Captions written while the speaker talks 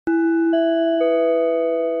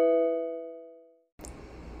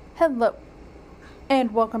Hello,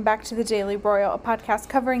 and welcome back to the Daily Royal, a podcast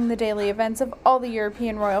covering the daily events of all the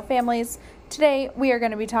European royal families. Today, we are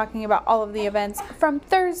going to be talking about all of the events from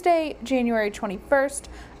Thursday, January 21st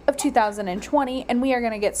of 2020, and we are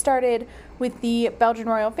going to get started with the Belgian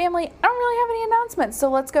royal family. I don't really have any announcements,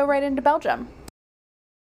 so let's go right into Belgium.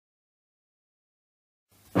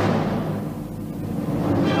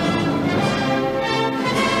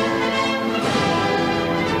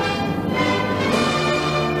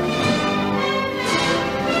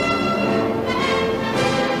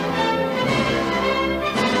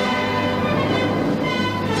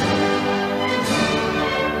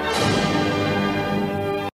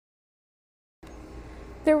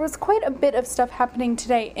 There was quite a bit of stuff happening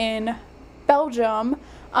today in Belgium.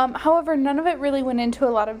 However, none of it really went into a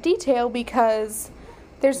lot of detail because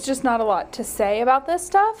there's just not a lot to say about this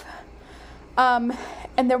stuff. And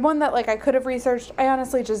the one that I could have researched, I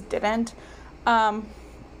honestly just didn't. We're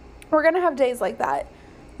going to have days like that.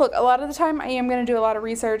 Look, a lot of the time I am going to do a lot of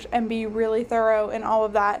research and be really thorough and all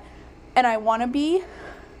of that. And I want to be.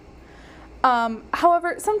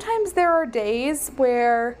 However, sometimes there are days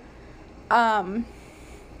where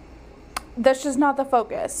that's just not the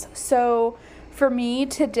focus. So for me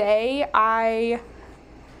today, I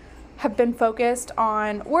have been focused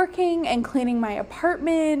on working and cleaning my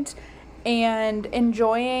apartment and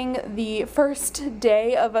enjoying the first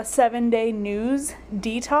day of a 7-day news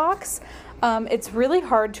detox. It's really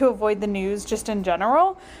hard to avoid the news just in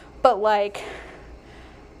general, but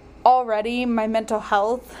already my mental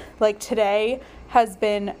health today has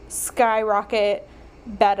been skyrocket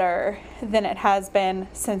better than it has been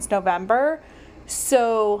since November.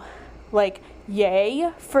 So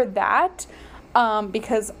yay for that,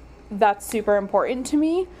 because that's super important to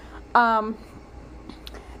me. And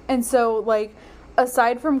so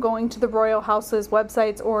aside from going to the Royal House's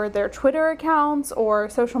websites or their Twitter accounts or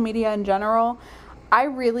social media in general, I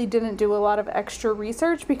really didn't do a lot of extra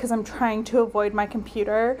research because I'm trying to avoid my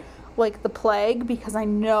computer like the plague, because I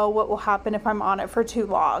know what will happen if I'm on it for too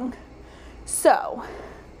long. So,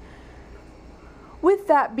 with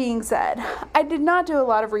that being said, I did not do a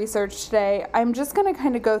lot of research today. I'm just going to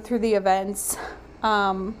kind of go through the events,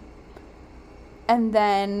 and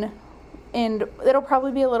it'll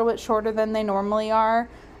probably be a little bit shorter than they normally are.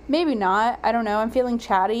 Maybe not. I don't know. I'm feeling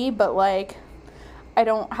chatty, but I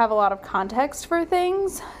don't have a lot of context for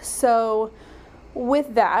things. So,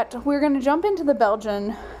 with that, we're going to jump into the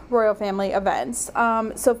Belgian royal family events.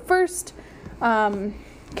 So first,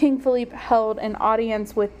 King Philippe held an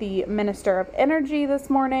audience with the Minister of Energy this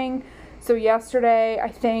morning. So yesterday, I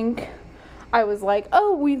think I was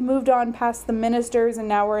we've moved on past the ministers and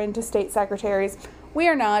now we're into state secretaries. We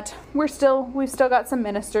are not. We've still got some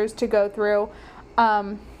ministers to go through.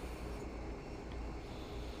 So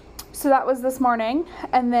that was this morning.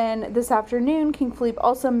 And then this afternoon, King Philippe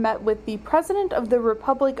also met with the President of the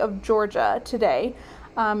Republic of Georgia today.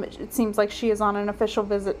 It seems like she is on an official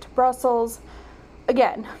visit to Brussels.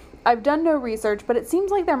 Again, I've done no research, but it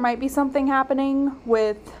seems like there might be something happening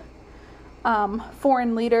with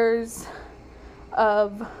foreign leaders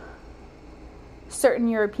of certain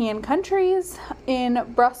European countries in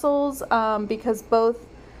Brussels, because both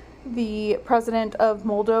the President of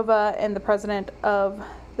Moldova and the President of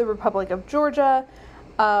the Republic of Georgia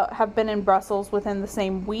have been in Brussels within the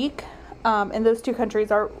same week. And those two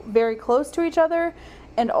countries are very close to each other.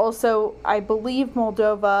 And also, I believe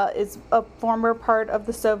Moldova is a former part of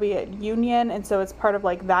the Soviet Union, and so it's part of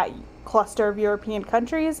that cluster of European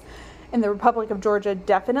countries. And the Republic of Georgia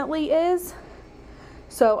definitely is.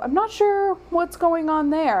 So I'm not sure what's going on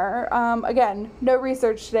there. Again, no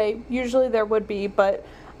research today. Usually there would be, but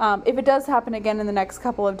if it does happen again in the next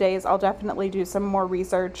couple of days, I'll definitely do some more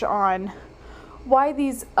research on why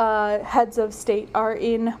these heads of state are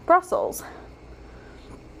in Brussels.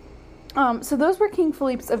 So those were King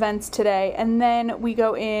Philippe's events today, and then we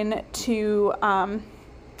go into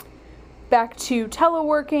back to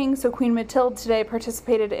teleworking. So Queen Mathilde today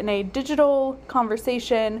participated in a digital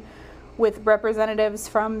conversation with representatives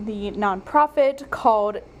from the nonprofit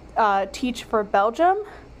called Teach for Belgium.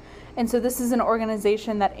 And so this is an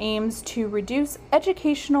organization that aims to reduce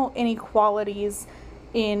educational inequalities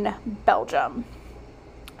in Belgium.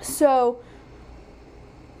 So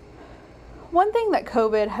one thing that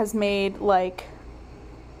COVID has made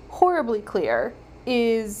horribly clear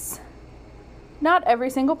is not every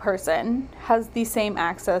single person has the same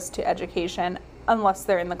access to education unless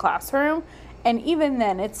they're in the classroom. And even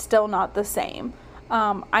then, it's still not the same.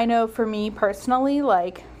 I know for me personally,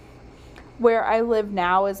 where I live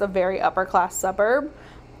now is a very upper class suburb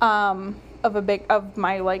of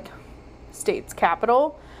my state's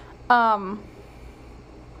capital.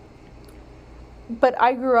 but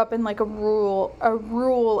I grew up in like a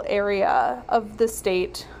rural area of the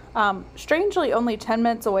state. Strangely, only 10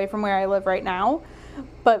 minutes away from where I live right now,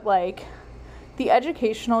 but like the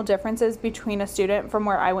educational differences between a student from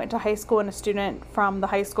where I went to high school and a student from the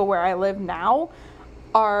high school where I live now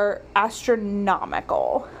are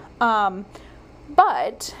astronomical.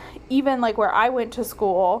 But even like where I went to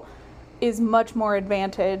school is much more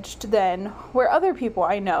advantaged than where other people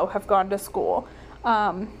I know have gone to school.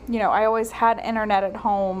 I always had internet at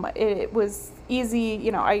home. It was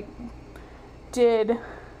easy. I did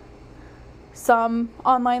some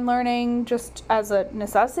online learning just as a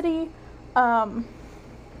necessity.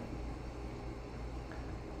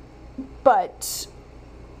 But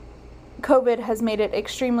COVID has made it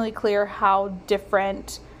extremely clear how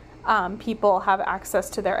different people have access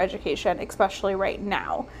to their education, especially right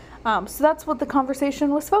now. So that's what the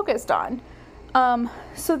conversation was focused on.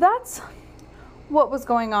 So that's what was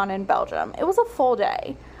going on in Belgium. It was a full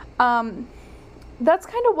day. That's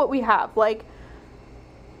kind of what we have. Like,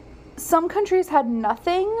 some countries had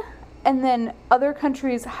nothing, and then other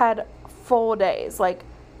countries had full days, like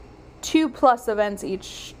 2+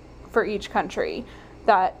 events for each country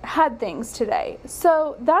that had things today.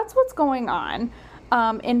 So that's what's going on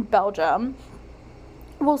in Belgium.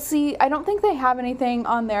 We'll see. I don't think they have anything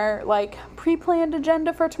on their like pre-planned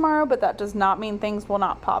agenda for tomorrow, but that does not mean things will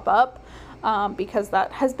not pop up, because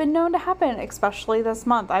that has been known to happen, especially this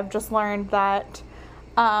month. I've just learned that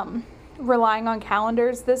relying on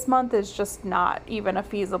calendars this month is just not even a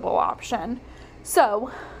feasible option.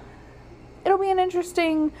 So it'll be an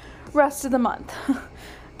interesting rest of the month.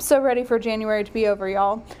 So ready for January to be over,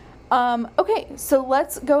 y'all. Okay, so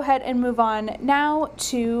let's go ahead and move on now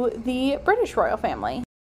to the British royal family.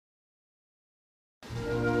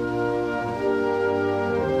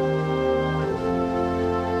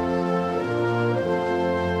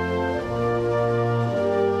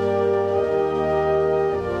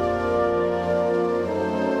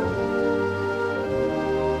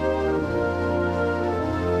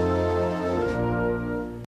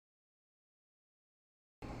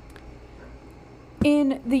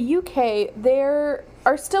 In the UK, there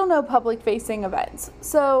are still no public-facing events.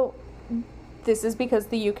 So this is because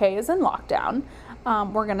the UK is in lockdown.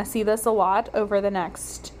 We're going to see this a lot over the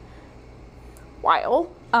next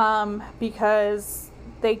while because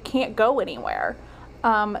they can't go anywhere.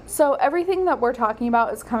 So everything that we're talking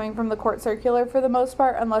about is coming from the court circular for the most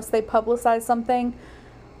part, unless they publicize something.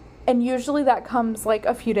 And usually that comes like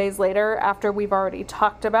a few days later after we've already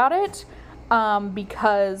talked about it,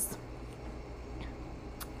 because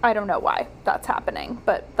I don't know why that's happening,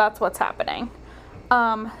 but that's what's happening.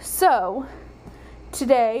 So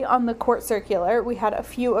today on the court circular, we had a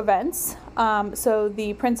few events. So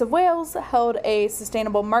the Prince of Wales held a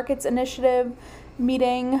Sustainable Markets Initiative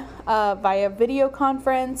meeting via video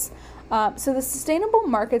conference. So the Sustainable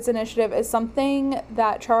Markets Initiative is something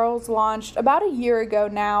that Charles launched about a year ago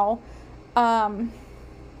now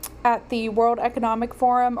at the World Economic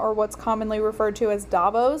Forum, or what's commonly referred to as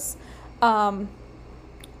Davos,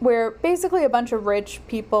 where basically a bunch of rich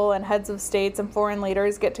people and heads of states and foreign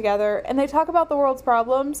leaders get together and they talk about the world's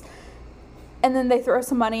problems, and then they throw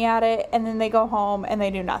some money at it, and then they go home and they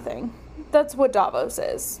do nothing. That's what Davos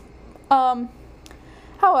is.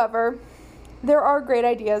 However, there are great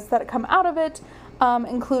ideas that come out of it,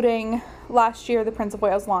 including last year the Prince of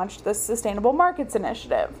Wales launched the Sustainable Markets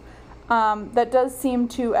Initiative. That does seem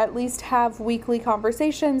to at least have weekly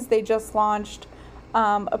conversations. They just launched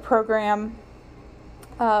a program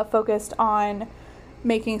focused on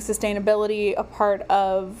making sustainability a part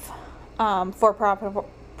of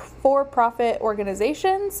for-profit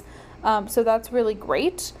organizations. So that's really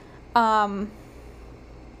great. So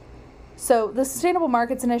the Sustainable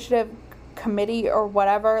Markets Initiative committee or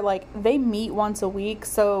whatever, like, they meet once a week,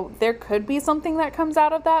 so there could be something that comes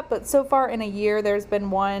out of that. But so far in a year, there's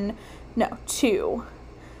been two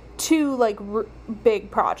like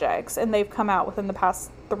big projects, and they've come out within the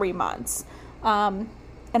past 3 months.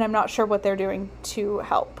 And I'm not sure what they're doing to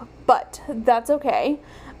help, but that's okay.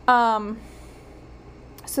 So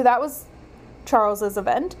that was Charles's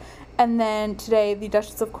event. And then today, the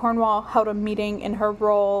Duchess of Cornwall held a meeting in her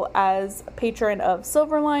role as patron of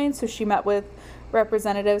Silverline. So she met with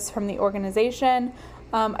representatives from the organization.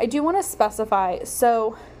 I do want to specify,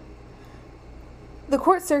 so the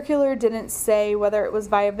court circular didn't say whether it was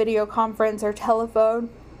via video conference or telephone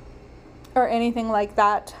or anything like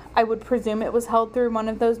that. I would presume it was held through one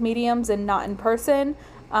of those mediums and not in person.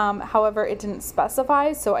 However, it didn't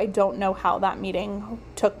specify, so I don't know how that meeting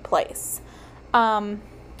took place.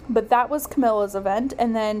 But that was Camilla's event.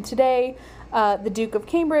 And then today, the Duke of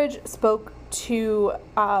Cambridge spoke to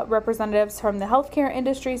representatives from the healthcare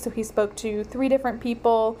industry. So he spoke to 3 different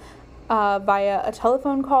people via a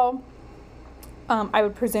telephone call. I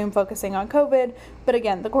would presume focusing on COVID. But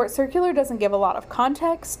again, the court circular doesn't give a lot of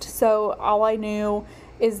context. So all I knew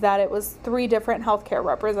is that it was 3 different healthcare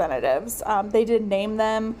representatives. They did name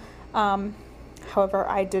them. However,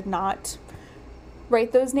 I did not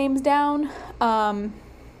write those names down.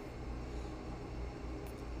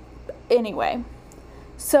 Anyway,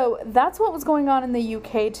 so that's what was going on in the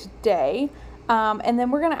UK today. And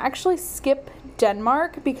then we're going to actually skip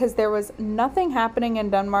Denmark because there was nothing happening in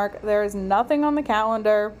Denmark. There is nothing on the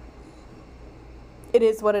calendar. It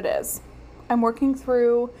is what it is. I'm working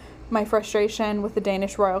through my frustration with the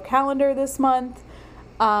Danish royal calendar this month.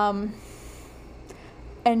 And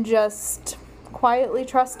just quietly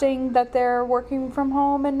trusting that they're working from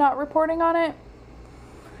home and not reporting on it.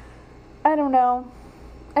 I don't know.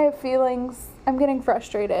 I have feelings. I'm getting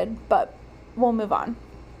frustrated, but we'll move on.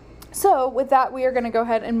 So with that, we are going to go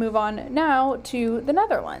ahead and move on now to the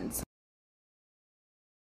Netherlands.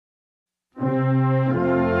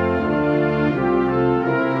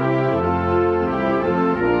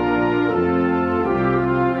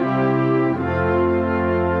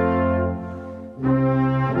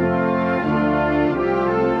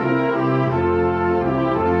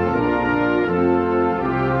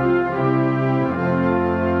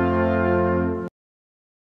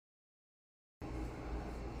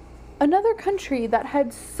 Another country that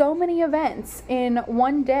had so many events in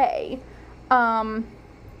one day. You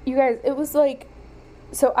guys, it was like,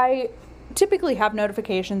 so I typically have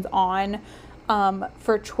notifications on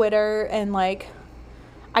for Twitter, and like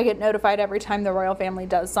I get notified every time the royal family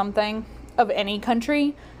does something of any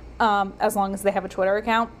country. As long as they have a Twitter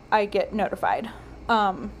account, I get notified.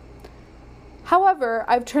 However,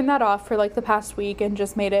 I've turned that off for like the past week and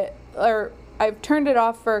just made it, or I've turned it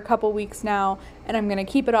off for a couple weeks now, and I'm going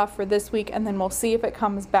to keep it off for this week, and then we'll see if it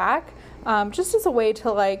comes back, just as a way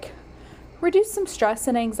to like reduce some stress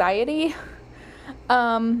and anxiety,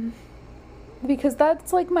 because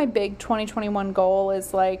that's like my big 2021 goal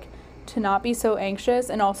is like to not be so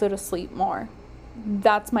anxious and also to sleep more.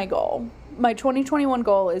 That's my goal. My 2021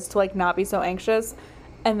 goal is to like not be so anxious,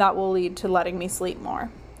 and that will lead to letting me sleep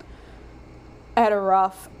more. I had a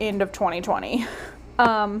rough end of 2020.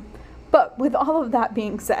 But with all of that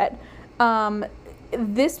being said,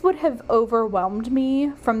 this would have overwhelmed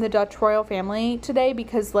me from the Dutch royal family today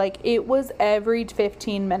because, like, it was every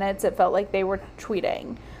 15 minutes it felt like they were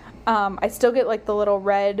tweeting. I still get, like, the little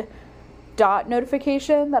red dot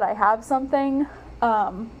notification that I have something,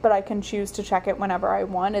 but I can choose to check it whenever I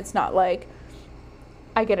want. It's not like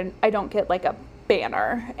I don't get, like, a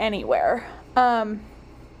banner anywhere,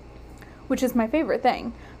 which is my favorite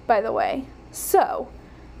thing, by the way. So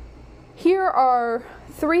here are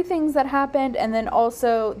 3 things that happened, and then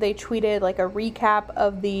also they tweeted like a recap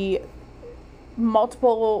of the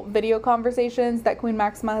multiple video conversations that Queen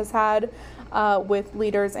Maxima has had with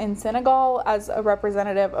leaders in Senegal as a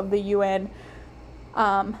representative of the UN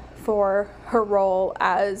for her role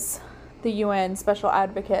as the UN Special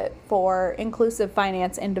Advocate for Inclusive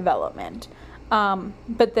Finance and Development.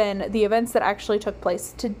 But then the events that actually took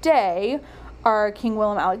place today are King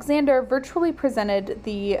Willem-Alexander virtually presented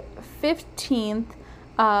the 15th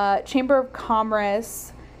Chamber of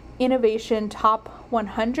Commerce Innovation Top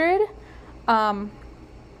 100. And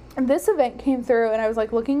this event came through, and I was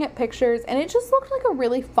like looking at pictures, and it just looked like a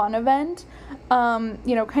really fun event.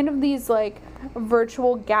 You know, kind of these like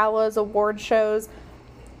virtual galas, award shows.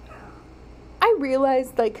 I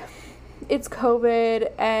realized like it's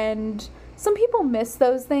COVID and some people miss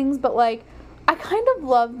those things, but like I kind of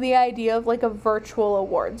love the idea of like a virtual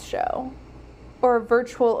awards show or a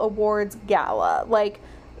virtual awards gala. Like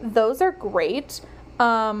those are great.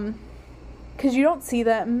 Because you don't see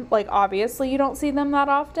them, like obviously you don't see them that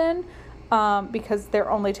often, because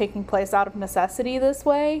they're only taking place out of necessity this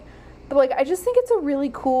way. But like, I just think it's a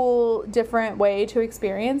really cool, different way to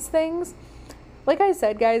experience things. Like I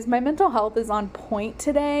said, guys, my mental health is on point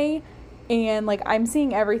today. And like, I'm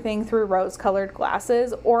seeing everything through rose-colored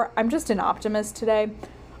glasses, or I'm just an optimist today.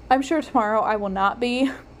 I'm sure tomorrow I will not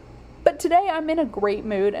be. But today I'm in a great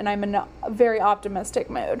mood, and I'm in a very optimistic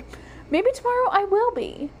mood. Maybe tomorrow I will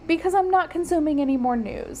be, because I'm not consuming any more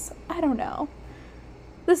news. I don't know.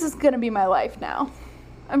 This is going to be my life now.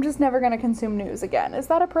 I'm just never going to consume news again. Is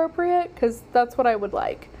that appropriate? Because that's what I would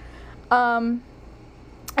like.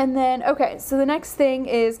 And then, okay, so the next thing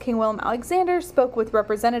is King Willem-Alexander spoke with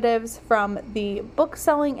representatives from the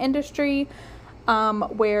book-selling industry.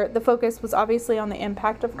 where the focus was obviously on the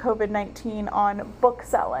impact of COVID-19 on book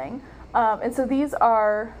selling. And so these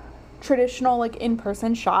are traditional, like,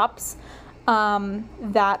 in-person shops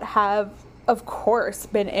that have, of course,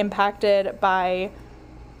 been impacted by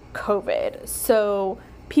COVID. So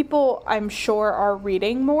people, I'm sure, are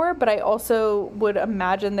reading more, but I also would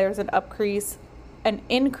imagine there's an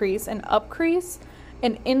increase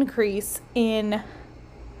in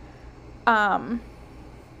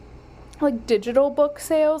like digital book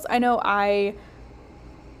sales. I know I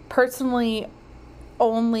personally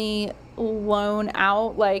only loan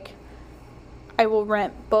out, like, I will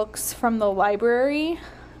rent books from the library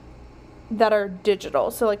that are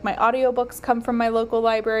digital. So, like, my audiobooks come from my local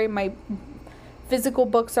library. My physical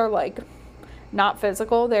books are, like, not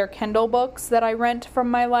physical. They're Kindle books that I rent from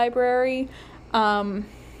my library, or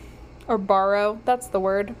borrow. That's the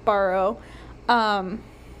word, borrow.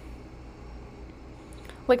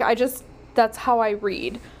 That's how I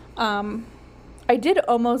read. I did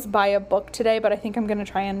almost buy a book today, but I think I'm going to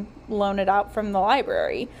try and loan it out from the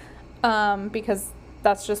library, because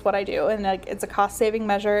that's just what I do. And, like, it's a cost-saving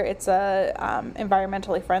measure. It's a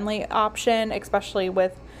environmentally friendly option, especially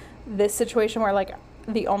with this situation where, like,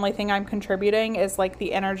 the only thing I'm contributing is, like,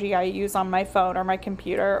 the energy I use on my phone or my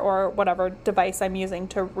computer or whatever device I'm using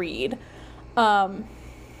to read.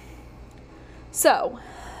 So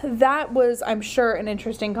that was, I'm sure, an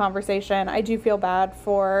interesting conversation. I do feel bad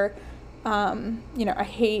for, I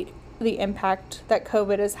hate the impact that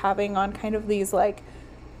COVID is having on kind of these, like,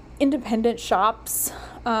 independent shops,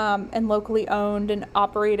 and locally owned and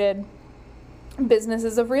operated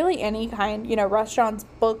businesses of really any kind, restaurants,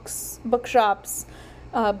 bookshops,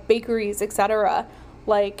 bakeries, etc.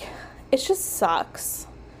 Like, it just sucks.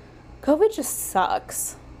 COVID just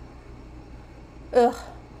sucks. Ugh,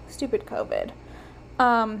 stupid COVID.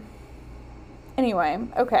 Anyway,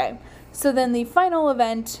 okay. So then the final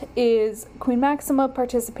event is Queen Maxima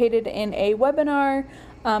participated in a webinar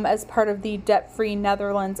as part of the Debt-Free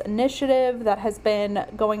Netherlands initiative that has been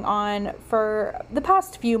going on for the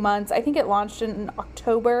past few months. I think it launched in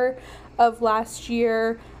October of last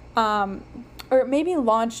year, or maybe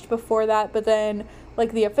launched before that, but then,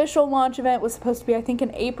 like, the official launch event was supposed to be, I think,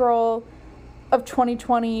 in April of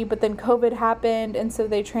 2020, but then COVID happened, and so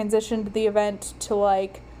they transitioned the event to,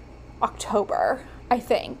 like, October, I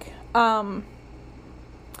think.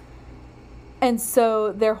 And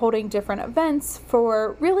so they're holding different events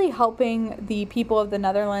for really helping the people of the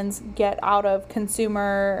Netherlands get out of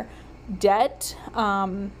consumer debt,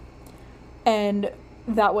 and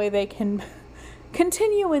that way they can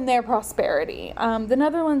continue in their prosperity. The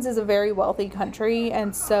Netherlands is a very wealthy country,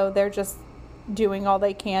 and so they're just doing all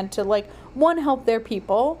they can to, like, one, help their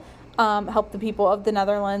people, help the people of the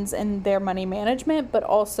Netherlands in their money management, but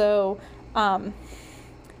also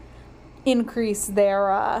increase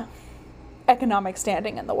their economic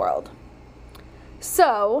standing in the world.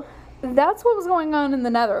 So that's what was going on in the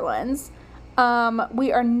Netherlands.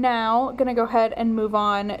 We are now going to go ahead and move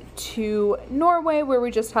on to Norway, where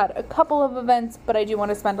we just had a couple of events, but I do want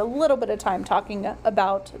to spend a little bit of time talking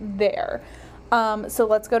about there. So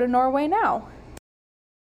let's go to Norway now.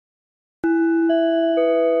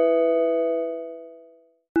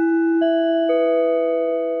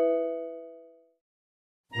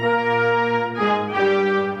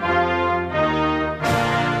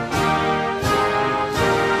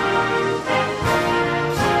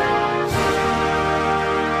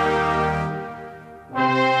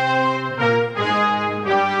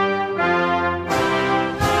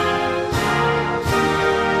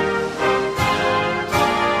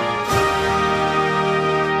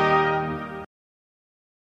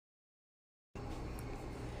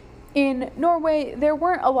 In Norway, there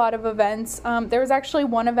weren't a lot of events. There was actually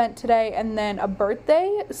one event today and then a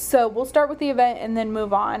birthday. So we'll start with the event and then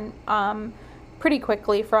move on pretty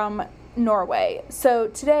quickly from Norway. So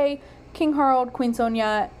today, King Harald, Queen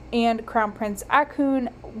Sonja, and Crown Prince Haakon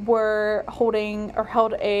were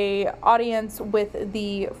held a audience with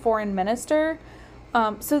the foreign minister.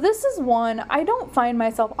 So this is one, I don't find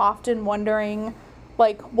myself often wondering,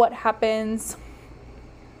 like, what happens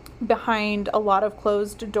behind a lot of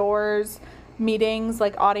closed doors meetings,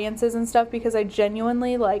 like audiences and stuff, because I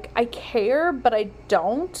genuinely, like, I care, but I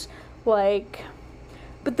don't, like,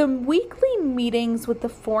 but the weekly meetings with the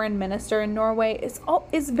foreign minister in Norway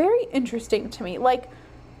is very interesting to me. Like,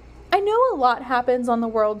 I know a lot happens on the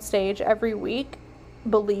world stage every week,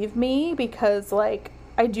 believe me, because, like,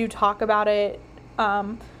 I do talk about it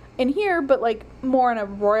in here, but, like, more in a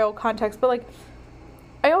royal context, but, like,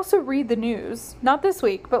 I also read the news, not this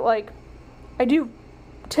week, but, like, I do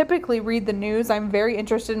typically read the news. I'm very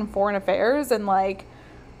interested in foreign affairs, and, like,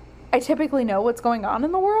 I typically know what's going on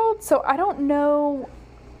in the world, so I don't know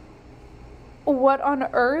what on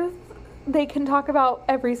earth they can talk about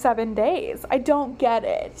every 7 days. I don't get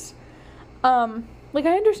it. Like,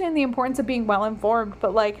 I understand the importance of being well informed,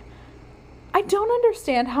 but like, I don't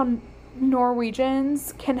understand how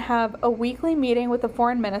Norwegians can have a weekly meeting with the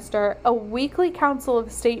foreign minister, a weekly Council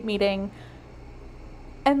of State meeting,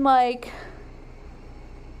 and like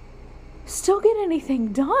still get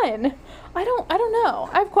anything done. I don't know.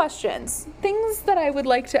 I have questions. Things that I would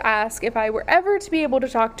like to ask if I were ever to be able to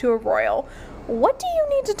talk to a royal. What do you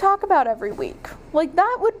need to talk about every week? Like,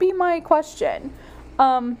 that would be my question.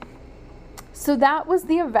 So that was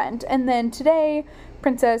the event. And then today,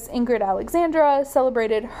 Princess Ingrid Alexandra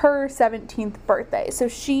celebrated her 17th birthday. So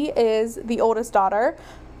she is the oldest daughter,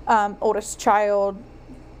 oldest child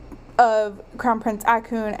of Crown Prince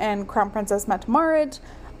Haakon and Crown Princess Mette-Marit.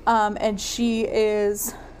 And she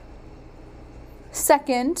is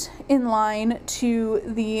second in line to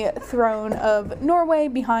the throne of Norway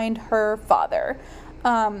behind her father.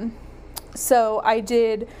 So I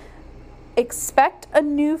did expect a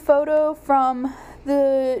new photo from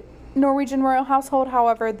the Norwegian royal household.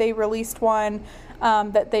 However, they released one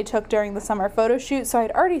that they took during the summer photo shoot. So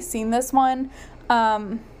I'd already seen this one,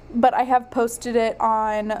 but I have posted it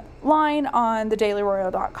online on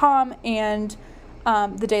thedailyroyal.com and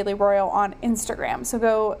the Daily Royal on Instagram. So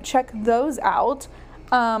go check those out.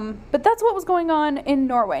 But that's what was going on in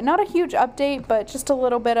Norway. Not a huge update, but just a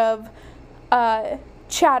little bit of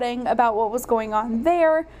chatting about what was going on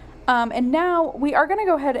there. And now we are going to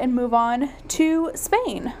go ahead and move on to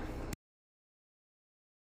Spain.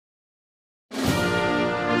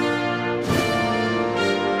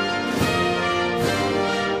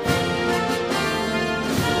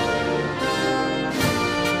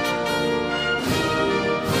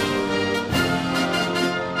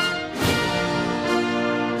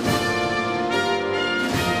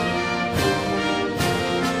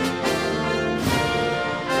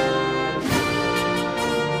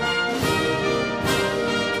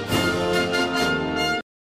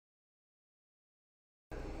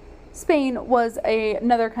 Spain was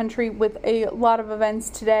another country with a lot of events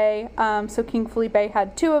today. So King Felipe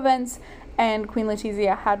had 2 events and Queen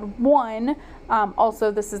Letizia had 1.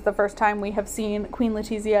 Also, this is the first time we have seen Queen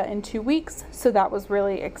Letizia in 2 weeks, so that was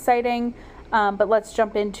really exciting. But let's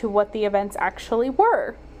jump into what the events actually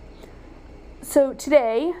were. So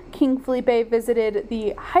today, King Felipe visited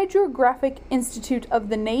the Hydrographic Institute of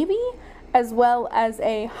the Navy, as well as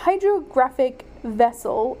a hydrographic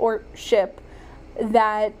vessel or ship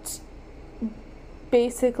that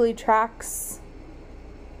basically tracks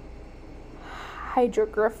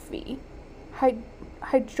hydrography.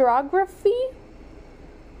 Hydrography?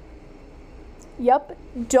 Yep,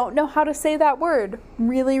 don't know how to say that word.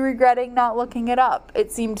 Really regretting not looking it up.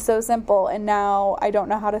 It seemed so simple, and now I don't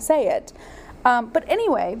know how to say it. But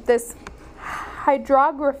anyway, this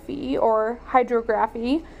hydrography or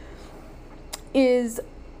hydrography is,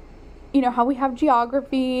 you know, how we have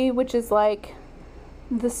geography, which is like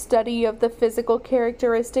the study of the physical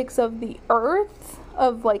characteristics of the earth,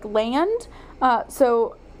 of like land.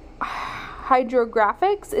 So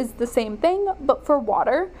hydrographics is the same thing, but for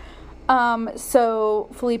water. So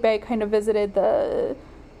Felipe kind of visited the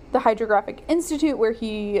Hydrographic Institute, where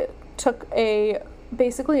he took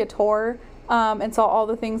basically a tour, and saw all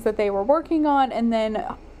the things that they were working on, and then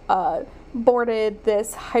boarded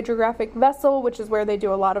this hydrographic vessel, which is where they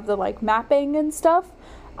do a lot of the like mapping and stuff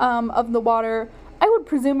of the water. I would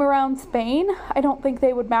presume around Spain. I don't think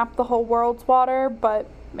they would map the whole world's water, but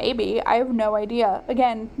maybe. I have no idea.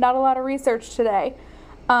 Again, not a lot of research today.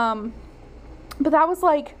 But that was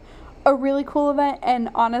like a really cool event,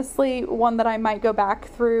 and honestly one that I might go back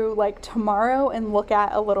through like tomorrow and look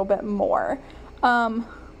at a little bit more.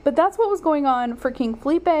 But that's what was going on for King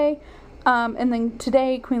Felipe. And then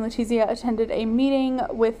today Queen Letizia attended a meeting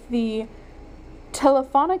with the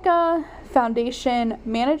Telefonica Foundation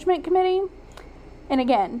Management Committee. And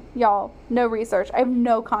again, y'all, no research. I have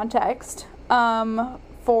no context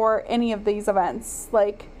for any of these events,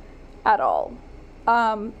 like, at all.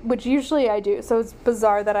 Which usually I do, so it's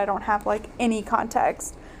bizarre that I don't have, like, any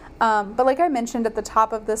context. But like I mentioned at the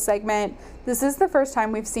top of this segment, this is the first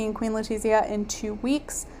time we've seen Queen Letizia in 2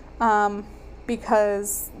 weeks,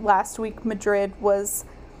 because last week Madrid was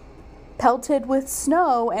pelted with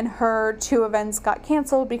snow and her 2 events got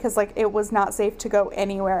canceled because, like, it was not safe to go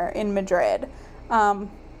anywhere in Madrid.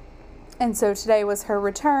 And so today was her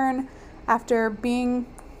return after being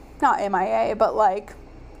not MIA, but like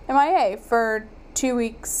MIA for 2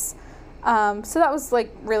 weeks. So that was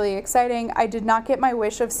like really exciting. I did not get my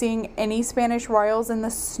wish of seeing any Spanish royals in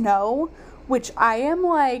the snow, which I am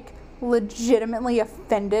like legitimately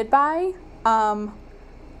offended by. I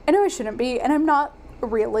know I shouldn't be, and I'm not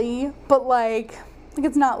really, but like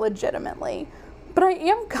it's not legitimately. But I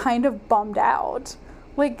am kind of bummed out.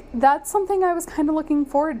 Like, that's something I was kind of looking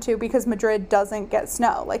forward to because Madrid doesn't get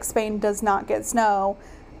snow. Like, Spain does not get snow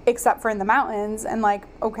except for in the mountains. And, like,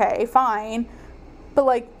 okay, fine. But,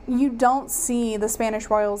 like, you don't see the Spanish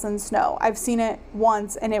Royals in snow. I've seen it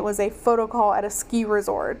once, and it was a photo call at a ski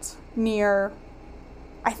resort near,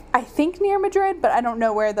 I think near Madrid, but I don't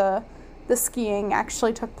know where the skiing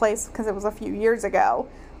actually took place because it was a few years ago.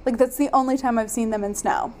 Like, that's the only time I've seen them in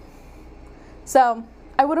snow. So,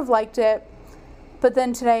 I would have liked it. But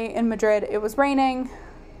then today in Madrid, it was raining,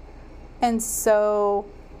 and so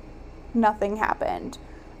nothing happened.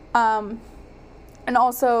 And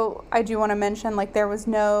also, I do want to mention, like, there was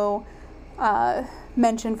no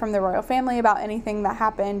mention from the royal family about anything that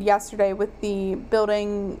happened yesterday with the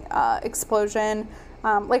building explosion.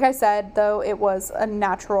 Like I said, though, it was a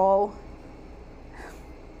natural...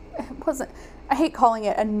 It wasn't... I hate calling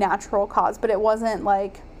it a natural cause, but it wasn't,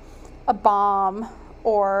 like, a bomb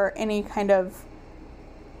or any kind of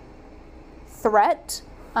threat.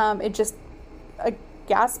 It just, a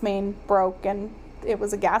gas main broke and it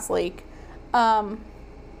was a gas leak.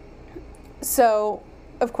 So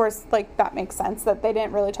of course, like, that makes sense that they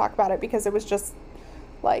didn't really talk about it because it was just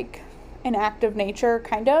like an act of nature,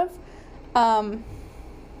 kind of.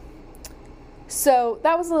 So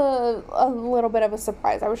that was a little bit of a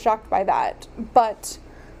surprise. I was shocked by that, but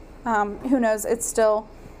who knows? It's still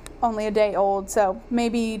only a day old, so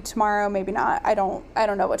maybe tomorrow, maybe not. I don't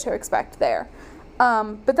know what to expect there.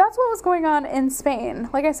 But that's what was going on in Spain.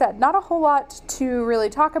 Like I said, not a whole lot to really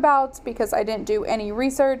talk about because I didn't do any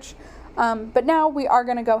research. But now we are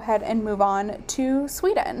going to go ahead and move on to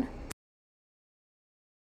Sweden.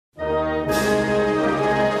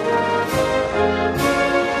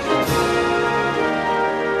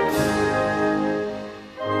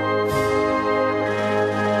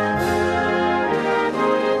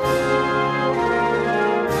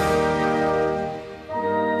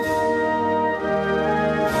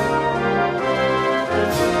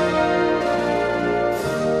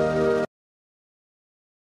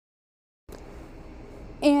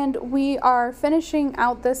 And we are finishing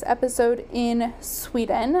out this episode in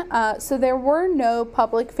Sweden. So there were no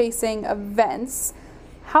public-facing events.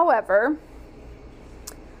 However,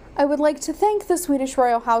 I would like to thank the Swedish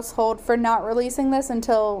royal household for not releasing this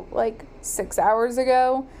until like 6 hours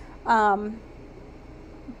ago.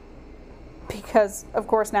 Because, of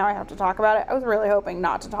course, now I have to talk about it. I was really hoping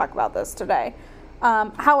not to talk about this today.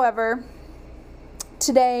 However,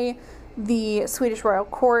 today the Swedish royal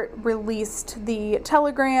court released the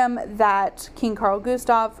telegram that King Carl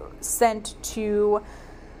Gustaf sent to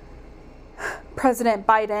President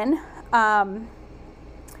Biden. And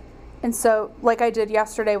so, like I did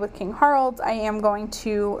yesterday with King Harald, I am going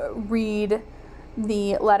to read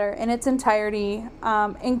the letter in its entirety,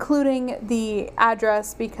 including the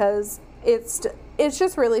address, because it's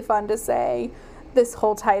just really fun to say this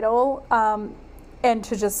whole title, and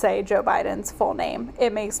to just say Joe Biden's full name.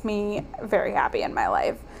 It makes me very happy in my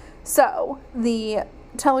life. So, the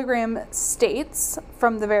telegram states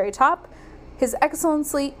from the very top, His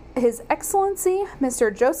Excellency,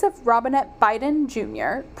 Mr. Joseph Robinette Biden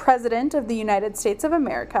Jr., President of the United States of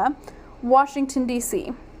America, Washington,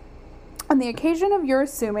 D.C. On the occasion of your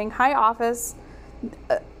assuming the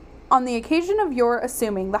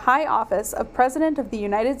high office of President of the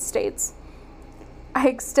United States, I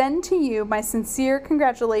extend to you my sincere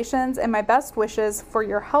congratulations and my best wishes for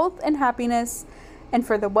your health and happiness and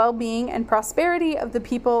for the well-being and prosperity of the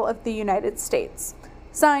people of the United States.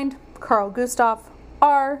 Signed, Carl Gustaf,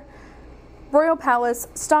 R. Royal Palace,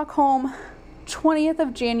 Stockholm, 20th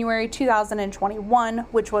of January 2021,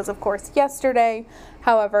 which was, of course, yesterday.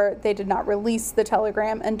 However, they did not release the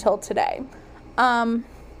telegram until today.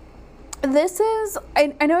 This is,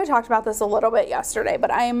 I know I talked about this a little bit yesterday,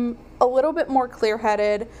 but I'm a little bit more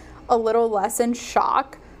clear-headed, a little less in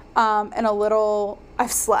shock, and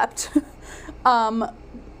I've slept.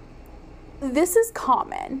 This is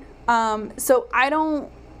common. So I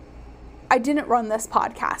didn't run this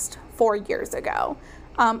podcast 4 years ago.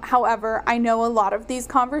 However, I know a lot of these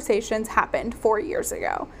conversations happened 4 years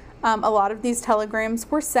ago. A lot of these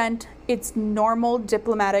telegrams were sent. It's normal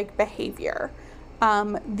diplomatic behavior.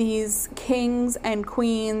 These kings and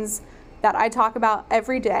queens that I talk about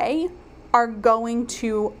every day are going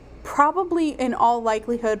to probably, in all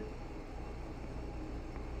likelihood,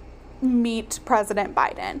 meet President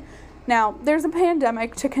Biden. Now, there's a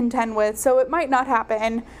pandemic to contend with, so it might not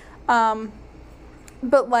happen.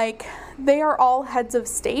 But, like, they are all heads of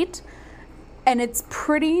state. And it's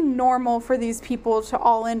pretty normal for these people to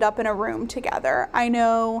all end up in a room together. I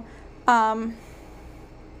know,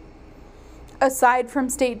 aside from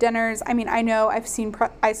state dinners, I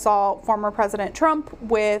saw former President Trump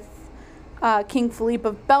with King Philippe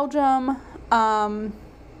of Belgium,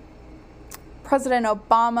 President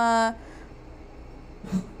Obama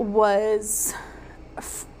was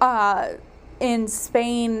in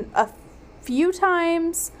Spain a few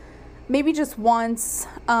times, maybe just once,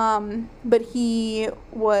 but he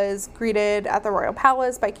was greeted at the Royal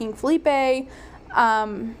Palace by King Felipe. It's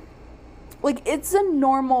a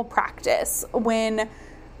normal practice when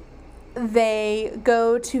they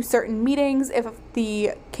go to certain meetings, if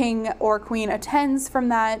the king or queen attends from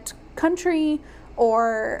that country,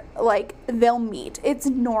 or they'll meet. It's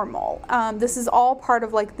normal. This is all part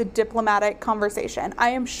of the diplomatic conversation. I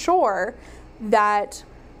am sure that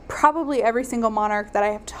probably every single monarch that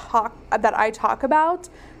I talk about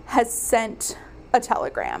has sent a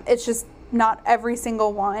telegram. It's just not every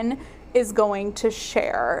single one is going to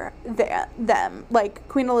share them.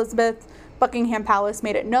 Queen Elizabeth, Buckingham Palace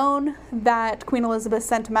made it known that Queen Elizabeth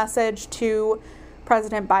sent a message to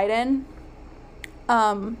President Biden,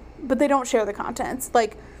 but they don't share the contents.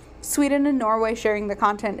 Sweden and Norway sharing the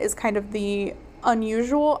content is kind of the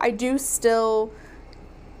unusual. I do still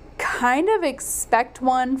kind of expect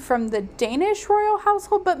one from the Danish royal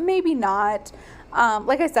household, but maybe not.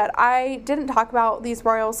 Like I said, I didn't talk about these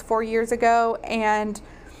royals 4 years ago, and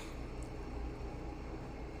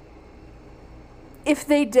if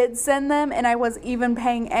they did send them and I was even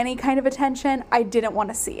paying any kind of attention, I didn't want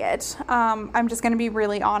to see it. I'm just going to be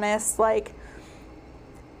really honest.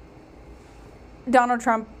 Donald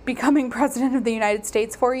Trump becoming president of the United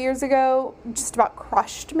States 4 years ago just about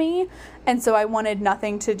crushed me, and so I wanted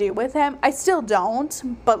nothing to do with him. I still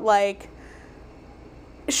don't, but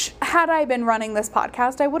had I been running this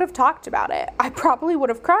podcast, I would have talked about it. I probably would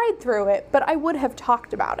have cried through it, but I would have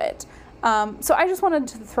talked about it. So I just wanted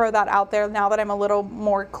to throw that out there now that I'm a little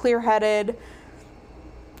more clear-headed.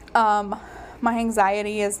 My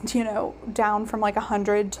anxiety is, down from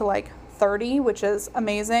 100 to 30, which is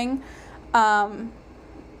amazing.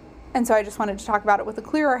 And so I just wanted to talk about it with a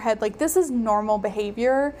clearer head. This is normal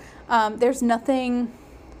behavior. There's nothing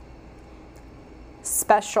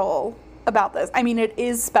special about this. I mean, it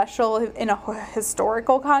is special in a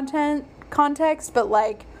historical context,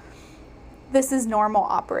 but this is normal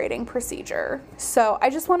operating procedure. So I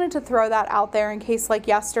just wanted to throw that out there in case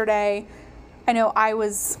yesterday, I know I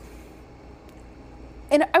was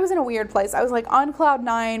in a weird place. I was on cloud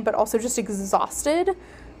 9, but also just exhausted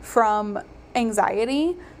from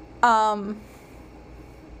anxiety.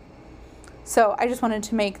 So I just wanted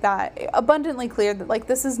to make that abundantly clear that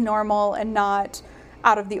this is normal and not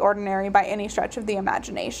out of the ordinary by any stretch of the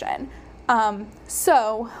imagination.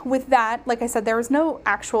 So with that, like I said, there was no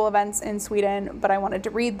actual events in Sweden, but I wanted to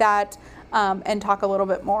read that and talk a little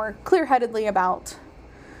bit more clear-headedly about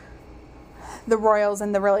the royals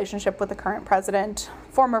and the relationship with the current president,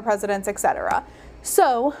 former presidents, etc.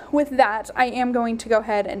 So with that, I am going to go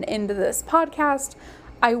ahead and end this podcast.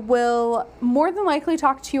 I will more than likely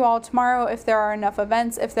talk to you all tomorrow if there are enough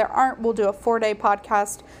events. If there aren't, we'll do a 4-day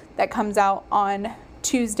podcast that comes out on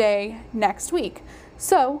Tuesday next week.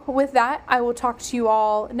 So with that, I will talk to you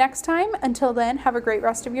all next time. Until then, have a great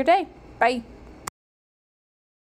rest of your day. Bye.